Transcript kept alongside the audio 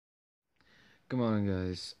Good morning,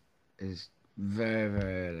 guys. It's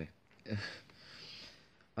very early.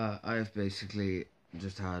 I have basically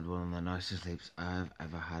just had one of the nicest sleeps I have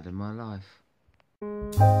ever had in my life.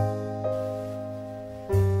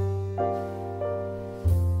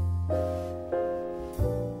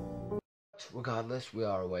 Regardless, we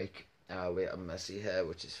are awake. We have messy hair,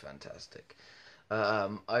 which is fantastic.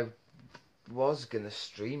 I was going to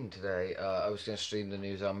stream today. I was going to stream the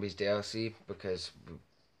new Zombies DLC because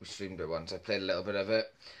we streamed it once. I played a little bit of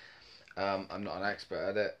it. I'm not an expert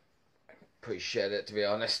at it. I'm pretty shit at it, to be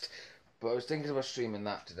honest. But I was thinking about streaming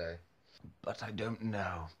that today. But I don't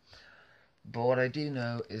know. But what I do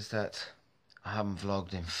know is that I haven't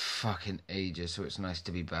vlogged in fucking ages, so it's nice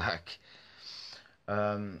to be back.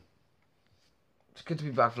 It's good to be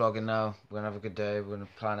back vlogging now. We're going to have a good day. We're going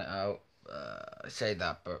to plan it out. I say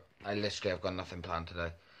that, but I literally have got nothing planned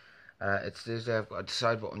today. It's Thursday. I've got to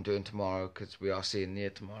decide what I'm doing tomorrow because we are seeing Nia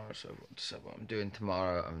tomorrow. So I've got to decide what I'm doing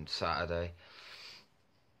tomorrow and Saturday.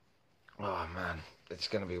 Oh man, it's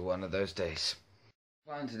going to be one of those days.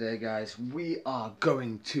 Plan today, guys. We are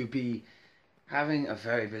going to be having a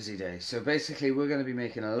very busy day. So basically, we're going to be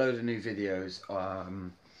making a load of new videos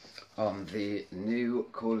on the new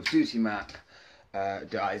Call of Duty map.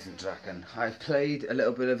 Thorne-Hine. I've played a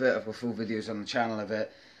little bit of it. I've got full videos on the channel of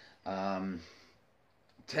it.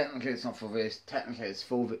 Technically it's not full videos. Technically it's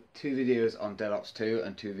full 2 videos on Dead Ops 2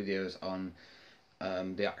 and 2 videos on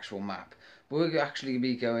the actual map. But we're actually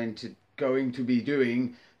going to be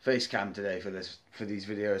doing face cam today for these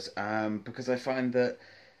videos because I find that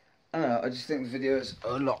I don't know. I just think the videos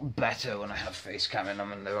are a lot better when I have face cam in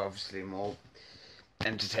them, and they're obviously more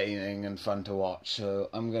entertaining and fun to watch. So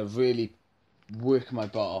I'm gonna really work my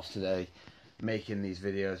butt off today making these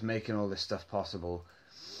videos, making all this stuff possible.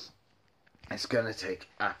 It's gonna take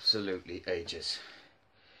absolutely ages,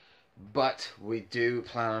 but we do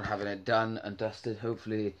plan on having it done and dusted,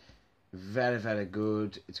 hopefully very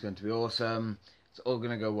good. It's going to be awesome. It's all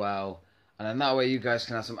gonna go well, and then that way you guys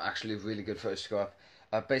can have some actually really good photos to go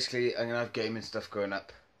up. Basically I'm gonna have gaming stuff going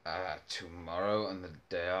up tomorrow and the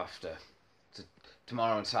day after, so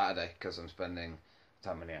tomorrow and Saturday, because I'm spending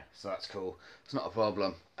time in here, so that's cool. It's not a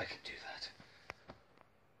problem. I can do that.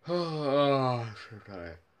 Oh, I'm so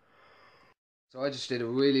tired. So I just did a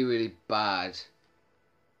really bad.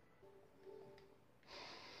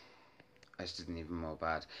 I just did an even more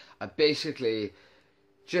bad. I basically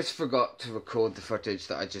just forgot to record the footage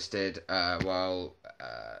that I just did while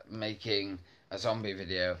making a zombie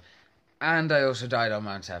video. And I also died on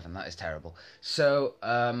Mount 7. That is terrible. So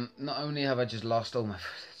not only have I just lost all my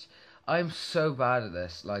footage, I'm so bad at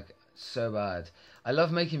this, like, so bad. I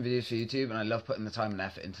love making videos for YouTube, and I love putting the time and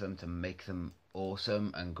effort into them to make them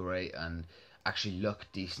awesome and great and actually look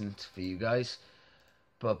decent for you guys.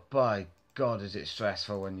 But by God, is it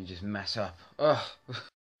stressful when you just mess up. Ugh.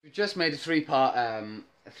 We just made a three-part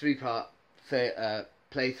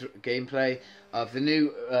gameplay of the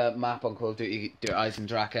new map on Call of Duty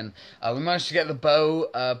Thorne-Hine. We managed to get the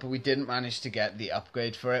bow, but we didn't manage to get the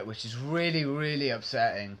upgrade for it, which is really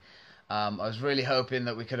upsetting. I was really hoping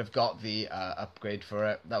that we could have got the upgrade for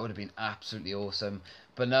it. That would have been absolutely awesome.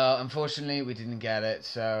 But no, unfortunately, we didn't get it.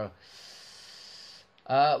 So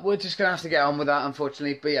we're just going to have to get on with that,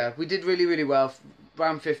 unfortunately. But yeah, we did really well.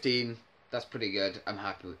 Round 15, that's pretty good. I'm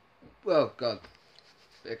happy with... Oh, God.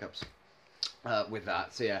 Hiccups. With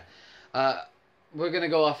that. So yeah. We're going to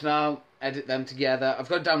go off now, edit them together. I've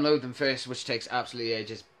got to download them first, which takes absolutely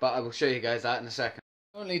ages. But I will show you guys that in a second.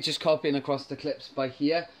 Currently just copying across the clips by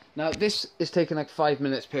here. Now this is taking like 5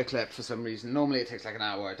 minutes per clip for some reason. Normally it takes like an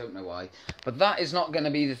hour, I don't know why. But that is not going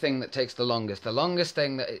to be the thing that takes the longest.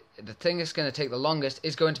 The thing that's going to take the longest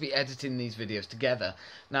is going to be editing these videos together.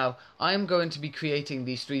 Now I'm going to be creating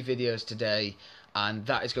these 3 videos today, and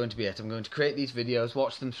that is going to be it. I'm going to create these videos,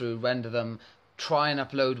 watch them through, render them, try and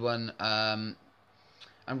upload one.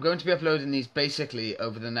 I'm going to be uploading these basically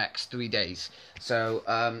over the next 3 days. So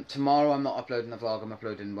tomorrow I'm not uploading a vlog, I'm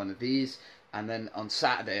uploading one of these. And then on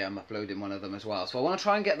Saturday I'm uploading one of them as well. So I want to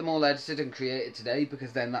try and get them all edited and created today,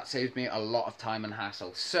 because then that saves me a lot of time and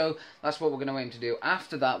hassle. So that's what we're going to aim to do.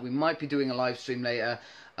 After that we might be doing a live stream later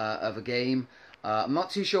of a game. I'm not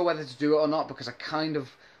too sure whether to do it or not, because I kind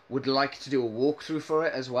of would like to do a walkthrough for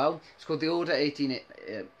it as well. It's called the Order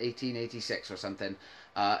 1886 or something.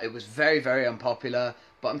 It was very unpopular,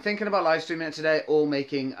 but I'm thinking about live streaming it today or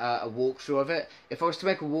making a walkthrough of it. If I was to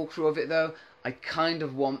make a walkthrough of it though, I kind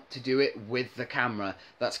of want to do it with the camera.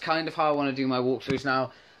 That's kind of how I want to do my walkthroughs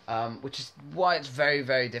now. which is why it's very,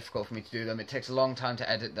 very difficult for me to do them. It takes a long time to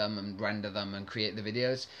edit them and render them and create the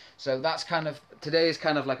videos. So that's today is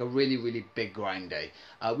kind of like a really, really big grind day.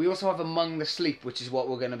 We also have Among the Sleep, which is what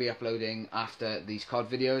we're going to be uploading after these COD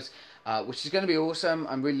videos, which is going to be awesome.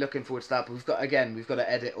 I'm really looking forward to that. But we've got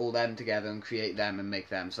to edit all them together and create them and make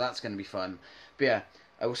them. So that's going to be fun. But yeah,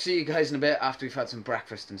 I will see you guys in a bit after we've had some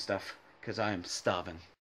breakfast and stuff, because I am starving.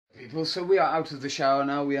 People, so we are out of the shower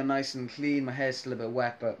now. We are nice and clean. My hair's still a bit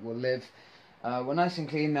wet, but we'll live. We're nice and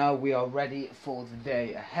clean now. We are ready for the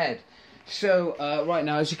day ahead. So right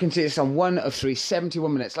now, as you can see, it's on 1 of 3,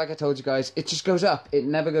 71 minutes. Like I told you guys, it just goes up. It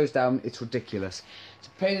never goes down. It's ridiculous. It's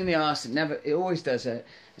a pain in the arse. It always does it.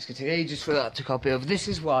 It's gonna take ages for that to copy over. This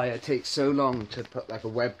is why it takes so long to put like a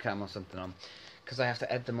webcam or something on, because I have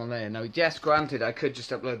to edit them on there. Now, yes, granted, I could just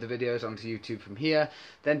upload the videos onto YouTube from here,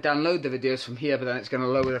 then download the videos from here, but then it's going to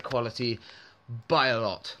lower the quality by a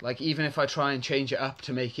lot. Like, even if I try and change it up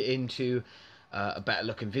to make it into a better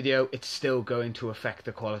looking video, it's still going to affect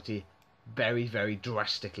the quality very, very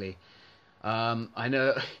drastically. I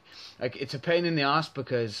know, like, it's a pain in the ass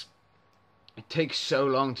because it takes so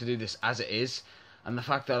long to do this as it is, and the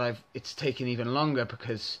fact that it's taken even longer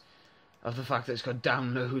because of the fact that it's got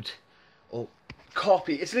download or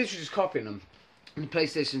copy. It's literally just copying them. And the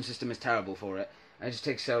PlayStation system is terrible for it. And it just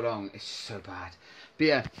takes so long. It's so bad. But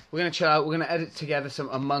yeah, we're going to chill out. We're going to edit together some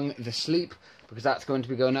Among the Sleep, because that's going to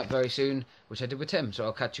be going up very soon, which I did with Tim. So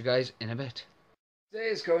I'll catch you guys in a bit. Today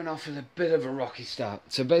is going off in a bit of a rocky start.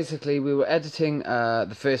 So basically, we were editing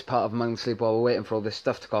the first part of Among the Sleep while we're waiting for all this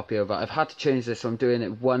stuff to copy over. I've had to change this, so I'm doing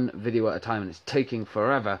it one video at a time, and it's taking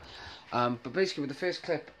forever. But basically, with the first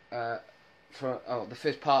clip, the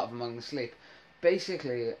first part of Among the Sleep,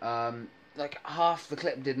 basically, like half the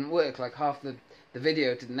clip didn't work, like half the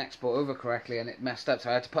video didn't export over correctly, and it messed up,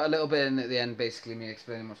 so I had to put a little bit in at the end, basically me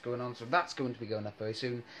explaining what's going on. So that's going to be going up very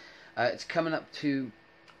soon. It's coming up to,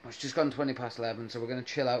 it's just gone 20 past 11, so we're going to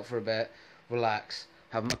chill out for a bit, relax,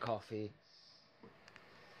 have my coffee,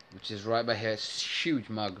 which is right by here. It's a huge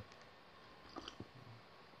mug,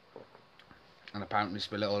 and apparently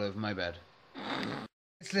spill it all over my bed.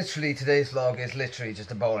 It's literally, today's vlog is literally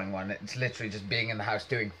just a boring one. It's literally just being in the house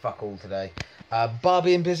doing fuck all today. Bar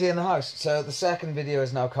being busy in the house. So the second video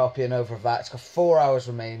is now copying over of that. It's got 4 hours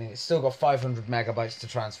remaining. It's still got 500 megabytes to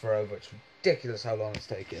transfer over. It's ridiculous how long it's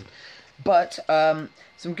taken. But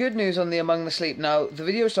some good news on the Among the Sleep. Now, the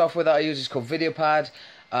video software that I use is called VideoPad.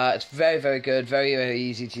 It's very, very good. Very, very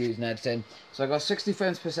easy to use and editing. So I got 60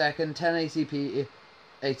 frames per second, 1080p,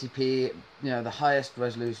 80p, you know, the highest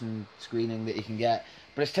resolution screening that you can get.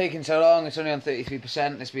 But it's taken so long. It's only on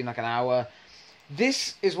 33%. It's been like an hour.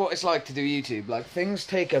 This is what it's like to do YouTube. Like, things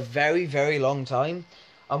take a very, very long time.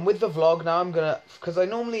 And with the vlog now, I'm gonna, because I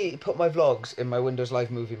normally put my vlogs in my Windows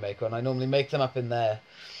Live Movie Maker, and I normally make them up in there.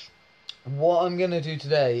 What I'm gonna do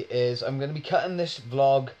today is I'm gonna be cutting this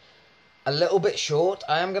vlog a little bit short.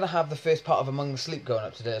 I am gonna have the first part of Among the Sleep going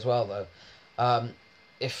up today as well, though.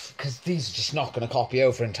 Because these are just not gonna copy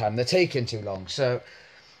over in time. They're taking too long. So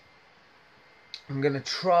I'm going to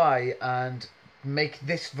try and make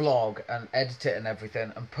this vlog and edit it and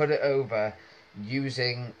everything and put it over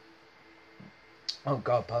using, oh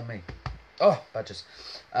god, pardon me, oh, badgers,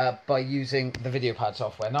 by using the VideoPad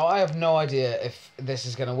software. Now, I have no idea if this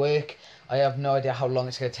is going to work. I have no idea how long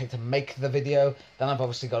it's going to take to make the video. Then I've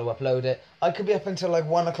obviously got to upload it. I could be up until like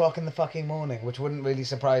 1 o'clock in the fucking morning, which wouldn't really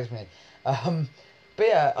surprise me. But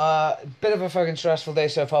yeah, bit of a fucking stressful day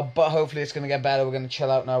so far, but hopefully it's going to get better. We're going to chill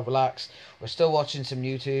out now, relax. We're still watching some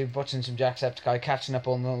YouTube, watching some Jacksepticeye, catching up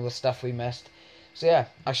on all the stuff we missed. So yeah,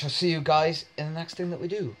 I shall see you guys in the next thing that we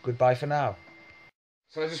do. Goodbye for now.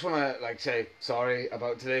 So I just want to say sorry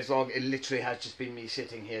about today's vlog. It literally has just been me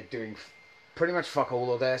sitting here doing pretty much fuck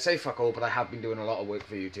all day. I say fuck all, but I have been doing a lot of work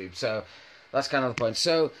for YouTube. So that's kind of the point.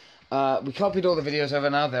 So we copied all the videos over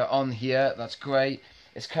now. They're on here. That's great.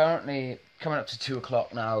 It's currently coming up to 2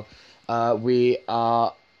 o'clock now. We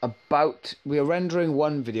are rendering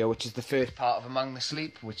one video, which is the first part of Among the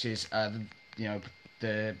Sleep, which is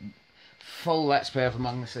the full Let's Play of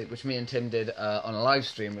Among the Sleep, which me and Tim did on a live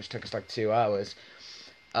stream, which took us like 2 hours.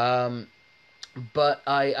 But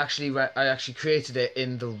I actually created it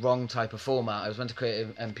in the wrong type of format. I was meant to create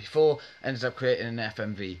an MP4, ended up creating an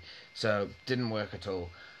FMV, so didn't work at all.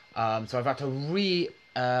 So I've had to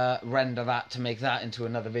render that to make that into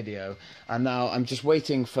another video, and now I'm just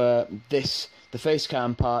waiting for the face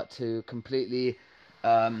cam part to completely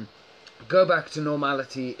go back to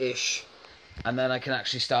normality-ish, and then I can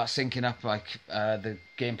actually start syncing up like the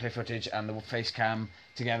gameplay footage and the face cam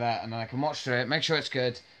together, and then I can watch through it, make sure it's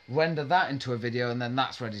good, render that into a video, and then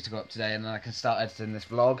that's ready to go up today, and then I can start editing this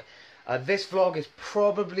vlog. This vlog is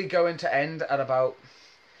probably going to end at about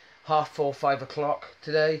 4:30, 5 o'clock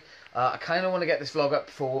today. I kind of want to get this vlog up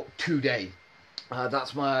for today.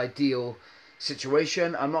 That's my ideal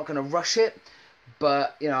situation. I'm not going to rush it,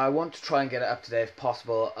 but you know, I want to try and get it up today if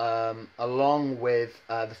possible, along with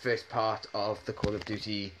the first part of the Call of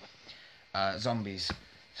Duty Zombies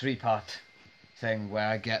 3-part thing where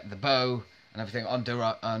I get the bow and everything on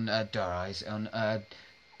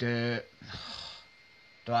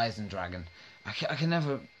Rise and Dragon. I can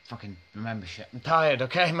never fucking remember shit. I'm tired,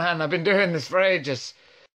 okay, man? I've been doing this for ages.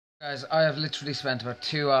 Guys, I have literally spent about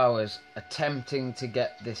 2 hours attempting to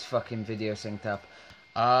get this fucking video synced up.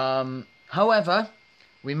 However,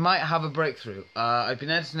 we might have a breakthrough. I've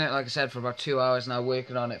been editing it, like I said, for about 2 hours now,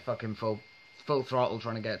 working on it fucking full throttle,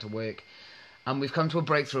 trying to get it to work. And we've come to a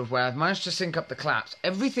breakthrough where I've managed to sync up the claps.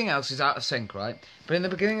 Everything else is out of sync, right? But in the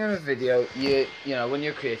beginning of a video, you know, when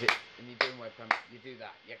you're creating and you're doing webcam, you do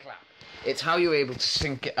that, you clap. It's how you're able to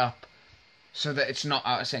sync it up so that it's not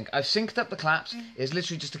out of sync. I've synced up the claps. It's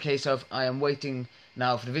literally just a case of I am waiting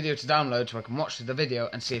now for the video to download so I can watch the video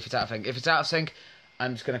and see if it's out of sync. If it's out of sync,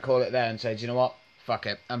 I'm just going to call it there and say, do you know what? Fuck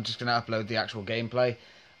it. I'm just going to upload the actual gameplay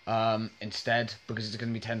instead, because it's going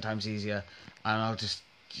to be 10 times easier. And I'll just,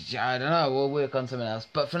 I don't know, we'll work on something else.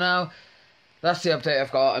 But for now, that's the update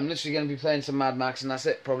I've got. I'm literally going to be playing some Mad Max, and that's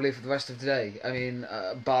it probably for the rest of today. I mean,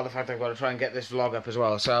 bar the fact I've got to try and get this vlog up as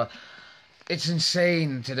well. So, it's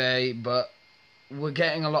insane today, but we're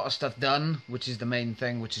getting a lot of stuff done, which is the main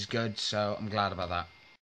thing, which is good, so I'm glad about that.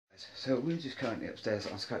 So we're just currently upstairs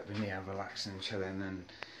on Skype with me, relaxing and chilling and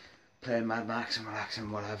playing Mad Max and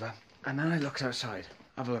relaxing, whatever. And then I looked outside.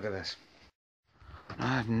 Have a look at this. I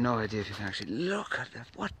have no idea if you can actually look at that.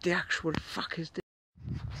 What the actual fuck is this?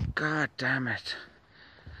 God damn it.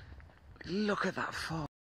 Look at that fog.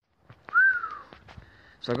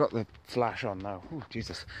 So I got the flash on now. Oh,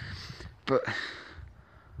 Jesus. But,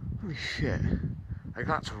 holy shit. Like,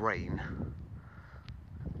 that's rain.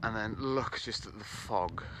 And then look just at the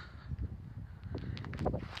fog.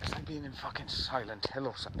 It's like being in fucking Silent Hill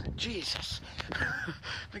or something. Jesus.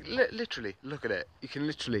 Like, literally, look at it. You can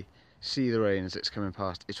literally see the rain as it's coming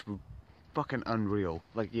past. It's fucking unreal.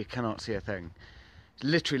 Like, you cannot see a thing. It's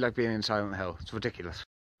literally like being in Silent Hill. It's ridiculous.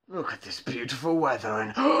 Look at this beautiful weather,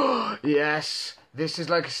 and yes, this is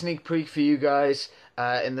like a sneak peek for you guys.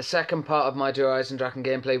 In the second part of my Rise and Dragon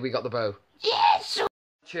gameplay, we got the bow. Yes!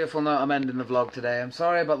 Cheerful note, I'm ending the vlog today. I'm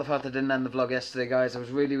sorry about the fact I didn't end the vlog yesterday, guys. I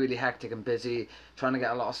was really, really hectic and busy, trying to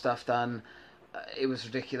get a lot of stuff done. It was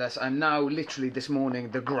ridiculous. I'm now, literally, this morning,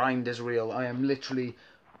 the grind is real. I am literally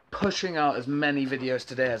pushing out as many videos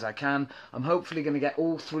today as I can. I'm hopefully going to get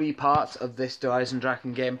all 3 parts of this Rise and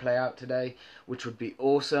Dragon gameplay out today, which would be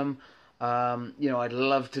awesome. You know, I'd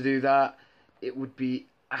love to do that. It would be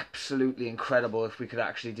absolutely incredible if we could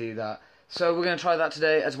actually do that. So we're going to try that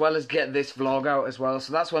today, as well as get this vlog out as well.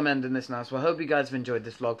 So that's why I'm ending this now. So I hope you guys have enjoyed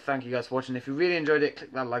this vlog. Thank you guys for watching. If you really enjoyed it,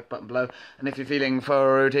 click that like button below. And if you're feeling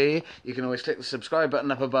fruity, you can always click the subscribe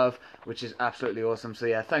button up above, which is absolutely awesome. So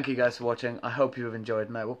yeah, thank you guys for watching. I hope you have enjoyed,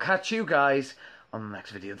 and I will catch you guys on the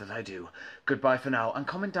next video that I do. Goodbye for now, and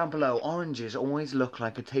comment down below. Oranges always look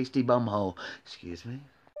like a tasty bumhole. Excuse me?